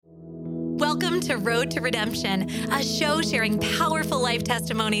Welcome to Road to Redemption, a show sharing powerful life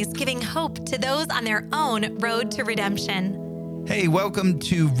testimonies, giving hope to those on their own road to redemption. Hey, welcome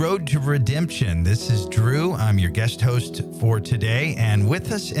to Road to Redemption. This is Drew. I'm your guest host for today. And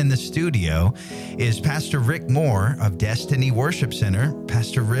with us in the studio is Pastor Rick Moore of Destiny Worship Center.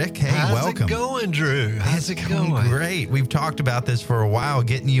 Pastor Rick, hey, welcome. How's it going, Drew? How's it going? Great. We've talked about this for a while,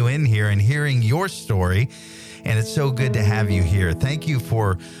 getting you in here and hearing your story. And it's so good to have you here. Thank you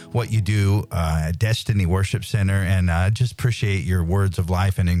for what you do at Destiny Worship Center. And I just appreciate your words of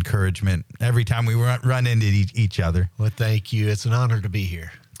life and encouragement every time we run into each other. Well, thank you. It's an honor to be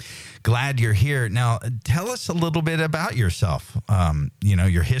here. Glad you're here. Now, tell us a little bit about yourself,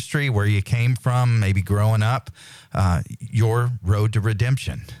 your history, where you came from, maybe growing up, your road to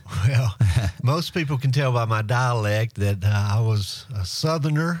redemption. Well, most people can tell by my dialect that I was a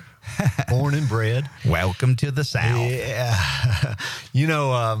Southerner, born and bred. Welcome to the South. Yeah.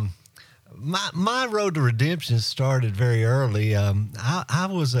 My road to redemption started very early. I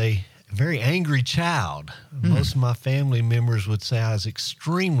was a very angry child. Most of my family members would say I was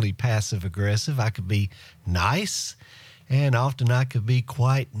extremely passive aggressive. I could be nice, and often I could be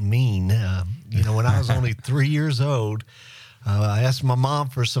quite mean. When I was only 3 years old, I asked my mom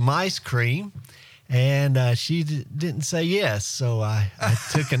for some ice cream, and she didn't say yes. So I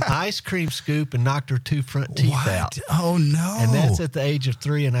took an ice cream scoop and knocked her two front teeth out. Oh, no. And that's at the age of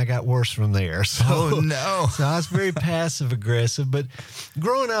 3, and I got worse from there. So, oh, no. So I was very passive aggressive. But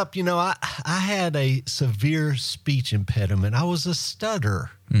growing up, I had a severe speech impediment. I was a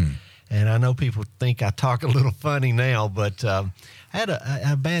stutterer. And I know people think I talk a little funny now, but I had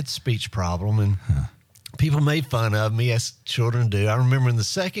a bad speech problem, and people made fun of me, as children do. I remember in the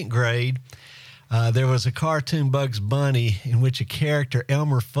second grade, there was a cartoon Bugs Bunny in which a character,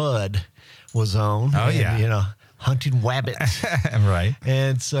 Elmer Fudd, was on. Oh, yeah. Hunting wabbits. Right.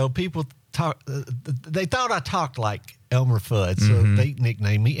 And so people they thought I talked like Elmer Fudd, so they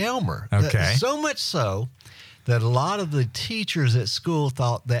nicknamed me Elmer. Okay. So much so that a lot of the teachers at school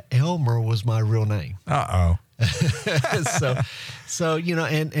thought that Elmer was my real name. Uh-oh. So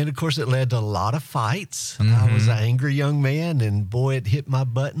and of course it led to a lot of fights. I was an angry young man, and boy, it hit my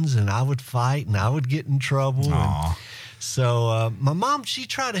buttons, and I would fight, and I would get in trouble. And so my mom, she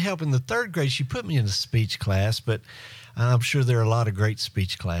tried to help in the third grade. She put me in a speech class, but I'm sure there are a lot of great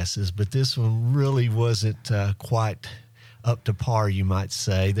speech classes, but this one really wasn't quite up to par, you might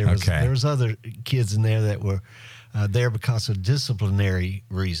say. There was other kids in there that were there because of disciplinary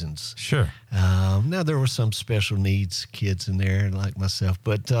reasons. Sure. Now, there were some special needs kids in there like myself.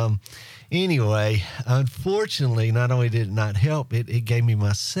 But anyway, unfortunately, not only did it not help, it gave me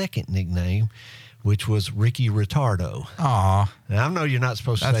my second nickname, which was Ricky Retardo. Aw. Now, I know you're not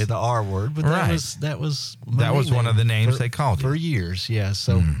supposed to say the R word, but that was one of the names they called you. For years, yeah.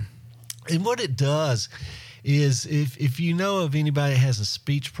 So, and what it does is if you know of anybody that has a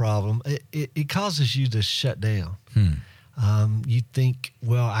speech problem, it causes you to shut down. You think,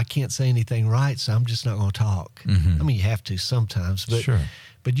 well, I can't say anything right, so I'm just not going to talk. I mean, you have to sometimes, but sure.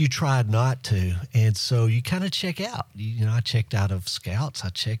 But you tried not to, and so you kind of check out. I checked out of scouts. I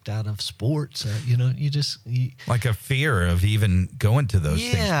checked out of sports. Like a fear of even going to those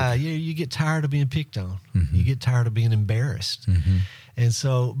things. Yeah, you get tired of being picked on. You get tired of being embarrassed. And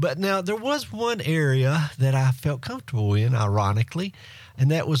so, but now there was one area that I felt comfortable in, ironically,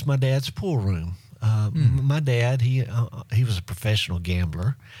 and that was my dad's pool room. My dad, he was a professional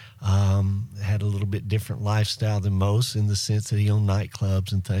gambler, had a little bit different lifestyle than most in the sense that he owned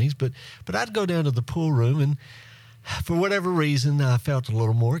nightclubs and things. But I'd go down to the pool room, and for whatever reason, I felt a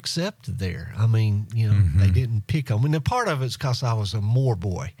little more accepted there. I mean, they didn't pick on me. And part of it's because I was a Moore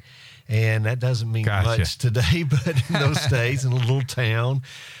boy. And that doesn't mean much today, but in those days, in a little town,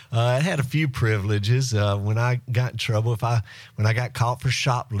 I had a few privileges. When I got in trouble, when I got caught for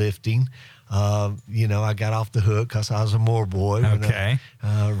shoplifting, I got off the hook because I was a Moore boy. Okay.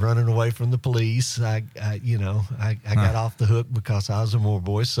 Running away from the police, I got off the hook because I was a Moore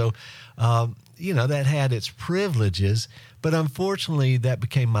boy. So, that had its privileges, but unfortunately, that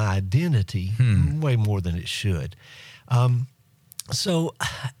became my identity way more than it should. So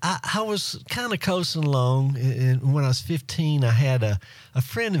I was kind of coasting along, and when I was 15, I had a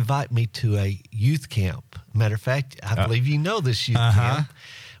friend invite me to a youth camp. Matter of fact, I believe you know this youth camp.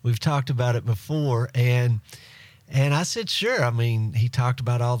 We've talked about it before, and I said, sure. I mean, he talked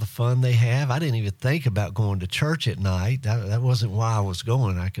about all the fun they have. I didn't even think about going to church at night. That wasn't why I was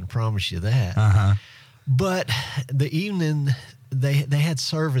going, I can promise you that. But the evening, they had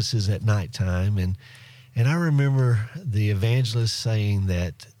services at nighttime, and I remember the evangelist saying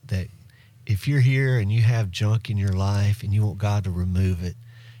that if you're here and you have junk in your life and you want God to remove it,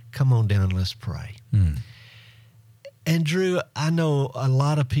 come on down and let's pray. And Drew, I know a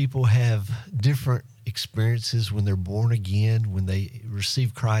lot of people have different experiences when they're born again, when they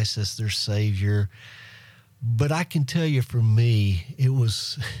receive Christ as their Savior. But I can tell you, for me, it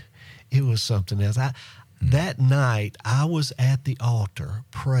was something else. That night, I was at the altar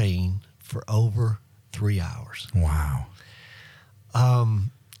praying for over 3 hours. Wow.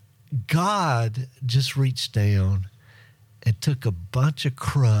 God just reached down and took a bunch of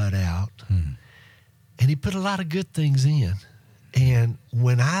crud out, and he put a lot of good things in. And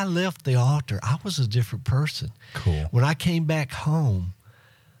when I left the altar, I was a different person. Cool. When I came back home,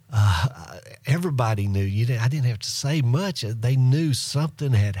 everybody knew. I didn't have to say much. They knew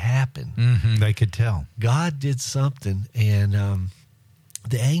something had happened. Mm-hmm. They could tell. God did something, and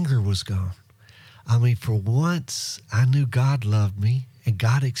the anger was gone. I mean, for once, I knew God loved me, and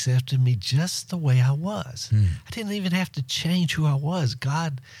God accepted me just the way I was. I didn't even have to change who I was.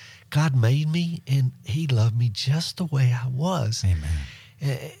 God made me, and he loved me just the way I was. Amen.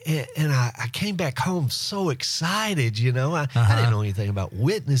 And I came back home so excited, I didn't know anything about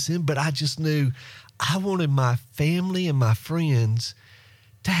witnessing, but I just knew I wanted my family and my friends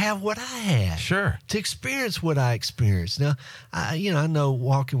to have what I had. Sure. To experience what I experienced. Now, I know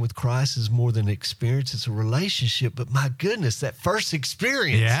walking with Christ is more than an experience. It's a relationship. But my goodness, that first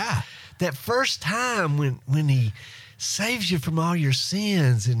experience. Yeah. That first time when he saves you from all your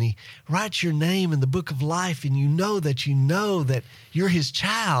sins and he writes your name in the book of life, and you know that you're his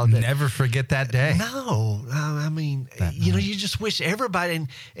child. Never forget that day. No. I mean, you just wish everybody,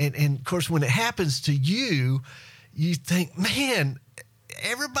 and of course, when it happens to you, you think, man,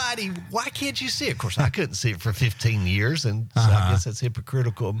 everybody, why can't you see it? Of course, I couldn't see it for 15 years, and so I guess that's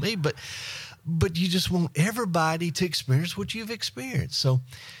hypocritical of me, but you just want everybody to experience what you've experienced. So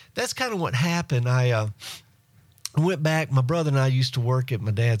that's kind of what happened. I went back. My brother and I used to work at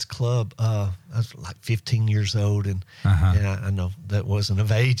my dad's club. I was like 15 years old, and I know that wasn't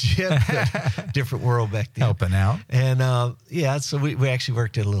of age yet, but different world back then. Helping out. And so we actually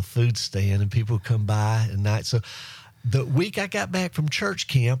worked at a little food stand, and people would come by at night. So the week I got back from church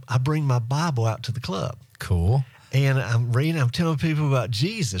camp, I bring my Bible out to the club. Cool. And I'm reading, I'm telling people about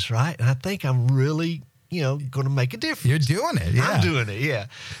Jesus, right? And I think I'm really, going to make a difference. You're doing it, yeah. I'm doing it, yeah.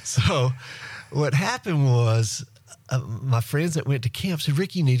 So what happened was my friends that went to camp said,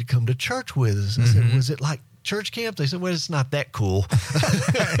 Rick, you need to come to church with us. I said, was it like church camp? They said, well, it's not that cool.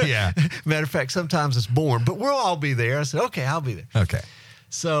 Yeah. Matter of fact, sometimes it's boring, but we'll all be there. I said, okay, I'll be there. Okay.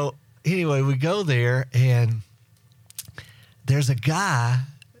 So anyway, we go there, and there's a guy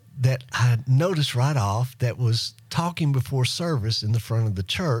that I noticed right off that was talking before service in the front of the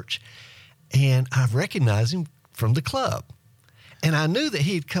church, and I recognized him from the club. And I knew that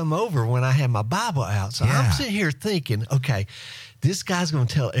he'd come over when I had my Bible out. So I'm sitting here thinking, okay, this guy's going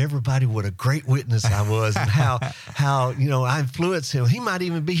to tell everybody what a great witness I was and how I influenced him. He might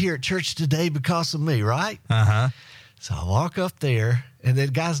even be here at church today because of me, right? So I walk up there, and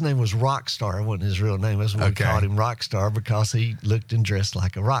that guy's name was Rockstar. It wasn't his real name. That's why we called him Rockstar, because he looked and dressed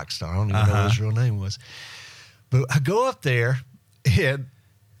like a rock star. I don't even know what his real name was. But I go up there, and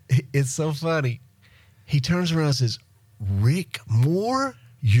it's so funny. He turns around and says, Rick Moore,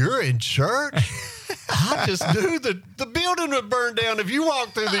 you're in church? I just knew the building would burn down if you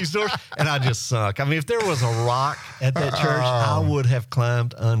walked through these doors. And I just sunk. I mean, if there was a rock at that church, I would have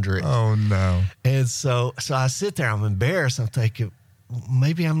climbed under it. Oh, no. And so I sit there. I'm embarrassed. I'm thinking,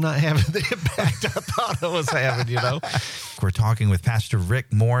 maybe I'm not having the impact I thought I was having, We're talking with Pastor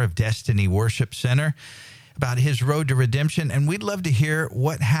Rick Moore of Destiny Worship Center about his road to redemption, and we'd love to hear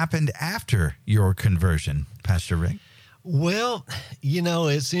what happened after your conversion, Pastor Rick. Well,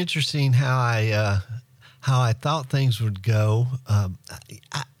 it's interesting how I thought things would go.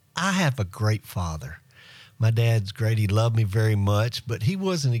 I have a great father. My dad's great. He loved me very much, but he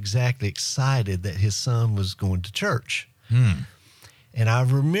wasn't exactly excited that his son was going to church. And I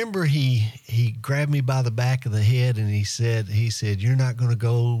remember he grabbed me by the back of the head, and he said, you're not going to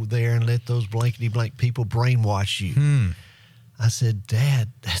go there and let those blankety-blank people brainwash you. I said, Dad,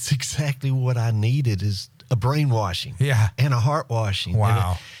 that's exactly what I needed, is a brainwashing and a heart washing.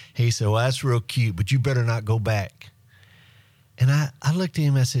 Wow. He said, well, that's real cute, but you better not go back. And I looked at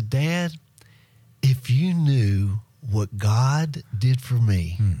him, I said, Dad, if you knew what God did for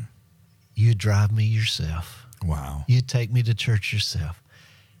me, you'd drive me yourself. Wow. You'd take me to church yourself.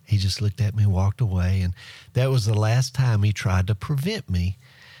 He just looked at me and walked away. And that was the last time he tried to prevent me.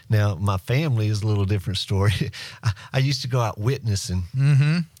 Now, my family is a little different story. I used to go out witnessing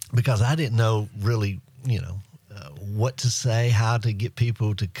because I didn't know really, what to say, how to get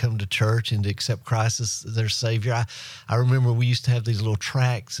people to come to church and to accept Christ as their Savior. I remember we used to have these little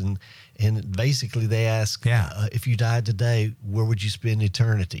tracts, and basically they ask, if you died today, where would you spend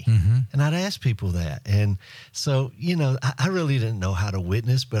eternity? Mm-hmm. And I'd ask people that. And so, I really didn't know how to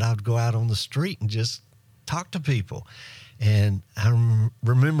witness, but I'd go out on the street and just talk to people. And I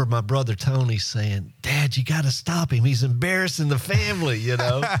remember my brother Tony saying, Dad, you got to stop him. He's embarrassing the family,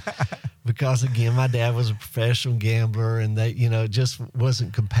 because, again, my dad was a professional gambler, and they, it just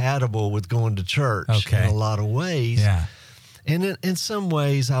wasn't compatible with going to church in a lot of ways. Yeah. And in some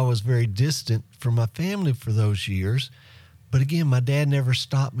ways, I was very distant from my family for those years. But, again, my dad never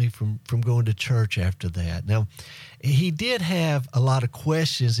stopped me from going to church after that. Now, he did have a lot of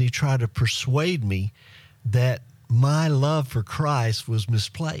questions. He tried to persuade me that my love for Christ was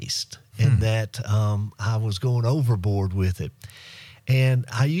misplaced and that I was going overboard with it. And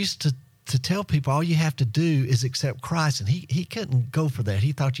I used to tell people, all you have to do is accept Christ. And he couldn't go for that.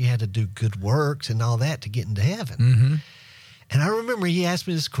 He thought you had to do good works and all that to get into heaven. Mm-hmm. And I remember he asked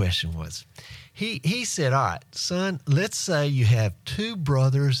me this question once. He said, all right, son, let's say you have two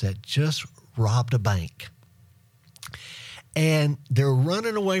brothers that just robbed a bank. And they're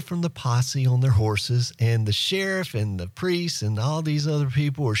running away from the posse on their horses, and the sheriff and the priest and all these other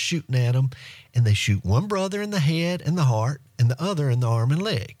people are shooting at them, and they shoot one brother in the head and the heart and the other in the arm and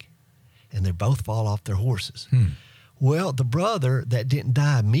leg, and they both fall off their horses. Well, the brother that didn't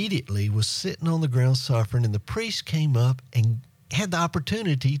die immediately was sitting on the ground suffering, and the priest came up and had the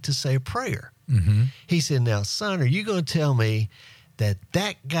opportunity to say a prayer. Mm-hmm. He said, now, son, are you going to tell me that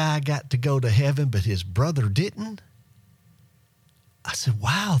guy got to go to heaven, but his brother didn't? I said,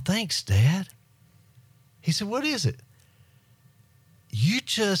 wow, thanks, Dad. He said, what is it? You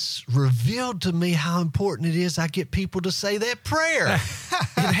just revealed to me how important it is I get people to say that prayer.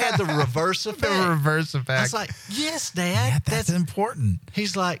 It had the reverse effect. The reverse effect. I was like, yes, Dad. Yeah, that's important.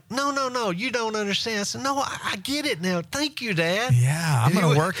 He's like, no, you don't understand. I said, no, I get it now. Thank you, Dad. Yeah, I'm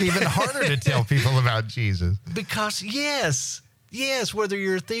going to work even harder to tell people about Jesus. Because, yes, whether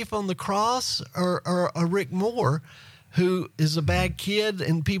you're a thief on the cross or a Rick Moore, who is a bad kid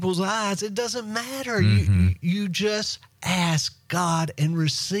in people's eyes, it doesn't matter. Mm-hmm. You just ask God and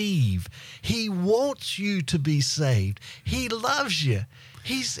receive. He wants you to be saved. He loves you.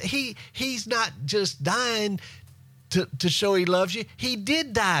 He's not just dying to show he loves you. He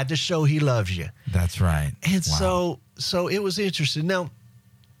did die to show he loves you. That's right. And so it was interesting. Now,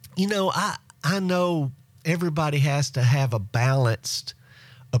 I know everybody has to have a balanced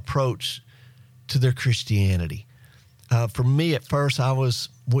approach to their Christianity. For me, at first, I was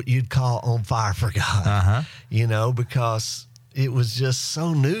what you'd call on fire for God, because it was just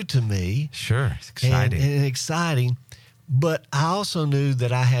so new to me. Sure, it's exciting. And exciting. But I also knew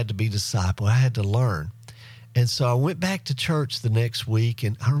that I had to be discipled. I had to learn. And so I went back to church the next week,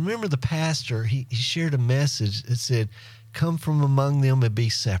 and I remember the pastor, he shared a message that said, come from among them and be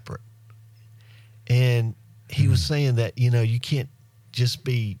separate. And he was saying that, you can't just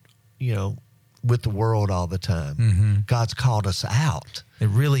be, with the world all the time. Mm-hmm. God's called us out. It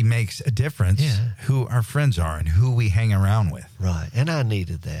really makes a difference who our friends are and who we hang around with. Right. And I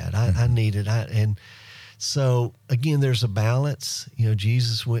needed that. I needed it. And so, again, there's a balance.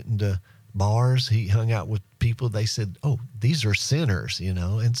 Jesus went into bars. He hung out with people. They said, oh, these are sinners,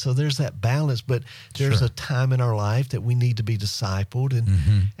 And so there's that balance. But there's a time in our life that we need to be discipled.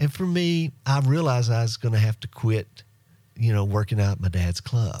 And for me, I realized I was going to have to quit, working out at my dad's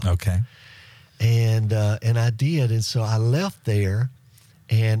club. Okay. And I did. And so I left there,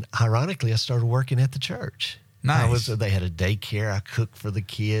 and ironically, I started working at the church. Nice. They had a daycare. I cooked for the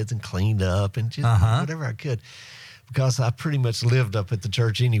kids and cleaned up and just whatever I could, because I pretty much lived up at the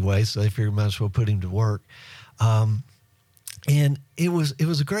church anyway. So they figured might as well put him to work. And it was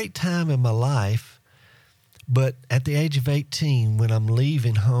a great time in my life. But at the age of 18, when I'm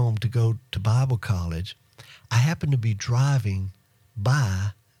leaving home to go to Bible college, I happened to be driving by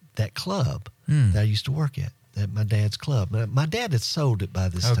that club that I used to work at my dad's club. My dad had sold it by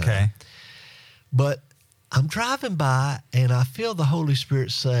this time. But I'm driving by, and I feel the Holy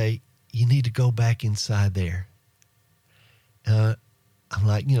Spirit say, you need to go back inside there. I'm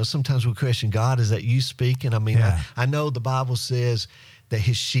like, sometimes we question God. Is that you speaking? I mean, I know the Bible says that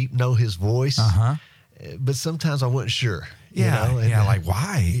his sheep know his voice, but sometimes I wasn't sure. Like,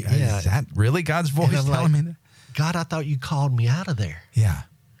 why? Is that really God's voice telling me that? God, I thought you called me out of there. Yeah.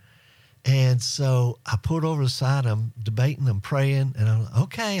 And so I pulled over the side. I'm debating, I'm praying, and I'm like,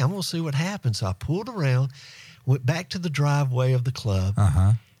 okay, I'm going to see what happens. So I pulled around, went back to the driveway of the club,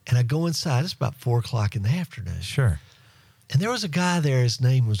 and I go inside. It's about 4:00 in the afternoon. Sure. And there was a guy there, his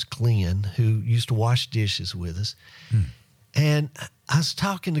name was Glenn, who used to wash dishes with us. And I was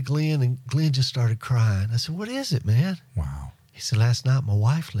talking to Glenn, and Glenn just started crying. I said, "What is it, man?" Wow. He said, "Last night my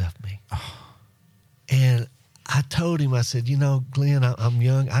wife left me." And I told him, I said, "Glenn, I'm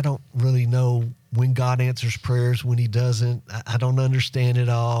young. I don't really know when God answers prayers, when he doesn't. I don't understand it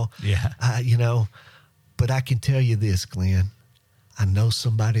all. Yeah. But I can tell you this, Glenn. I know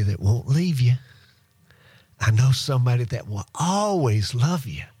somebody that won't leave you. I know somebody that will always love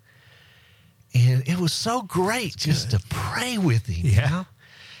you." And it was so great just to pray with him,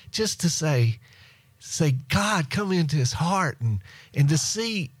 just to say, God, come into his heart and to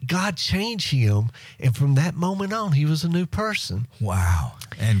see God change him. And from that moment on, he was a new person. Wow.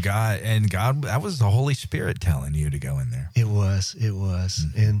 And God, that was the Holy Spirit telling you to go in there. It was.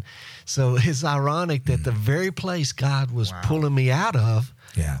 Mm-hmm. And so it's ironic that the very place God was pulling me out of,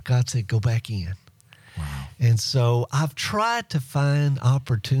 God said, "Go back in." Wow. And so I've tried to find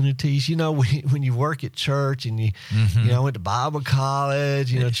opportunities. When you work at church and I went to Bible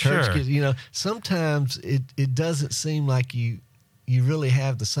college, church, Sure. Sometimes it doesn't seem like you really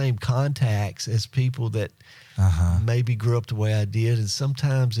have the same contacts as people that maybe grew up the way I did. And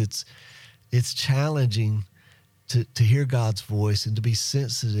sometimes it's challenging to hear God's voice and to be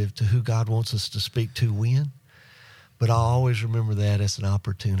sensitive to who God wants us to speak to when. But I always remember that as an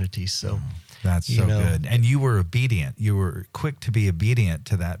opportunity. So that's so good. And you were obedient. You were quick to be obedient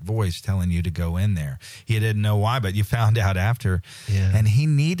to that voice telling you to go in there. You didn't know why, but you found out after. Yeah. And he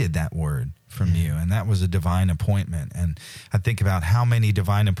needed that word from you. And that was a divine appointment. And I think about how many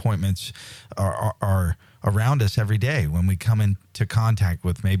divine appointments are around us every day when we come into contact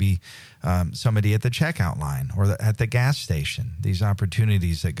with maybe somebody at the checkout line or at the gas station. These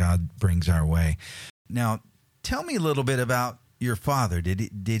opportunities that God brings our way. Now, tell me a little bit about your father.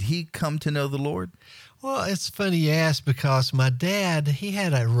 Did he come to know the Lord? Well, it's funny you ask, because my dad, he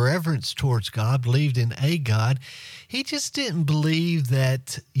had a reverence towards God, believed in a God. He just didn't believe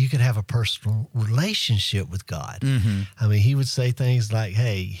that you could have a personal relationship with God. Mm-hmm. I mean, he would say things like,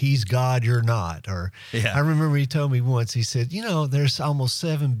 "Hey, he's God, you're not." Or I remember he told me once, he said, "There's almost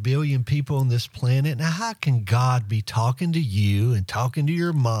 7 billion people on this planet. Now, how can God be talking to you and talking to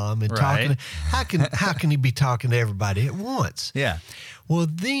your mom and talking? How can he be talking to everybody at once?" Yeah. Well,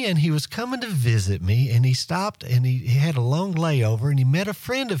 then he was coming to visit me, and he stopped, and he had a long layover, and he met a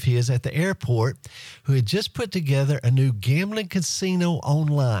friend of his at the airport who had just put together a new gambling casino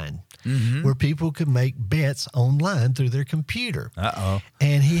online where people could make bets online through their computer. Uh-oh.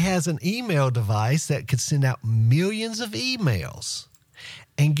 And he has an email device that could send out millions of emails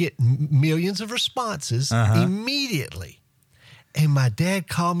and get millions of responses immediately. And my dad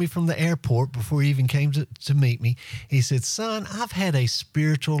called me from the airport before he even came to meet me. He said, "Son, I've had a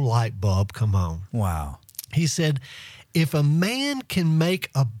spiritual light bulb come on." Wow. He said, "If a man can make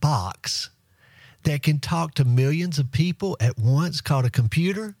a box that can talk to millions of people at once called a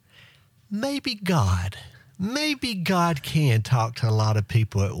computer, maybe God can talk to a lot of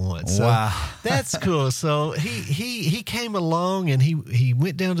people at once." So wow. That's cool. So he came along, and he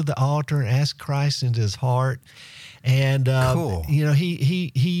went down to the altar and asked Christ into his heart. And, cool.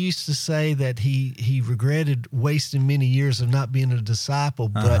 He used to say that he regretted wasting many years of not being a disciple,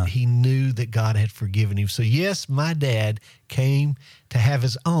 but he knew that God had forgiven him. So, yes, my dad came to have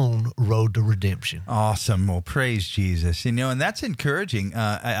his own road to redemption. Awesome. Well, praise Jesus. And that's encouraging.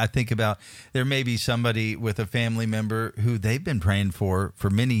 I think about there may be somebody with a family member who they've been praying for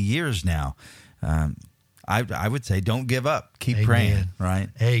many years now. I would say don't give up. Keep praying, right?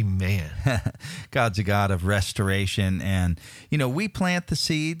 Amen. God's a God of restoration. And, we plant the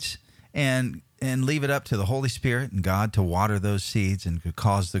seeds and leave it up to the Holy Spirit and God to water those seeds and to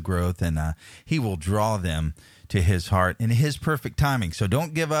cause the growth. And he will draw them to his heart in his perfect timing. So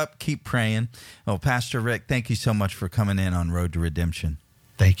don't give up. Keep praying. Oh, Pastor Rick, thank you so much for coming in on Road to Redemption.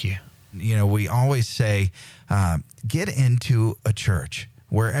 Thank you. We always say, get into a church.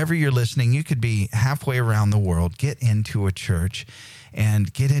 Wherever you're listening, you could be halfway around the world. Get into a church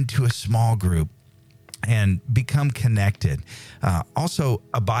and get into a small group and become connected. Also,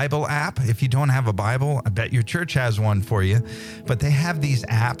 a Bible app. If you don't have a Bible, I bet your church has one for you. But they have these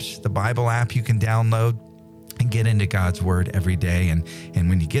apps, the Bible app you can download and get into God's Word every day. And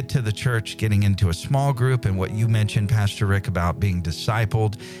when you get to the church, getting into a small group, and what you mentioned, Pastor Rick, about being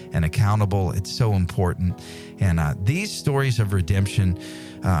discipled and accountable, it's so important. And these stories of redemption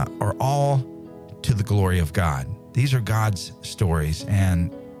are all to the glory of God. These are God's stories,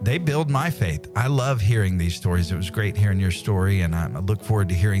 and they build my faith. I love hearing these stories. It was great hearing your story, and I look forward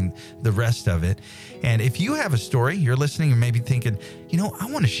to hearing the rest of it. And if you have a story, you're listening and maybe thinking,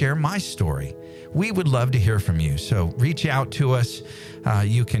 I want to share my story. We would love to hear from you. So reach out to us.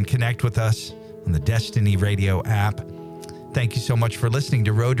 You can connect with us on the Destiny Radio app. Thank you so much for listening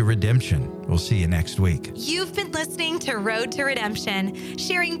to Road to Redemption. We'll see you next week. You've been listening to Road to Redemption,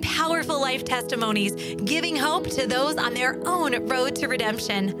 sharing powerful life testimonies, giving hope to those on their own road to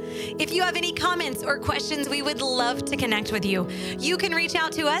redemption. If you have any comments or questions, we would love to connect with you. You can reach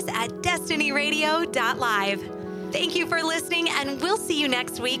out to us at destinyradio.live. Thank you for listening, and we'll see you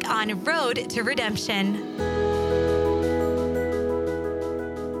next week on Road to Redemption.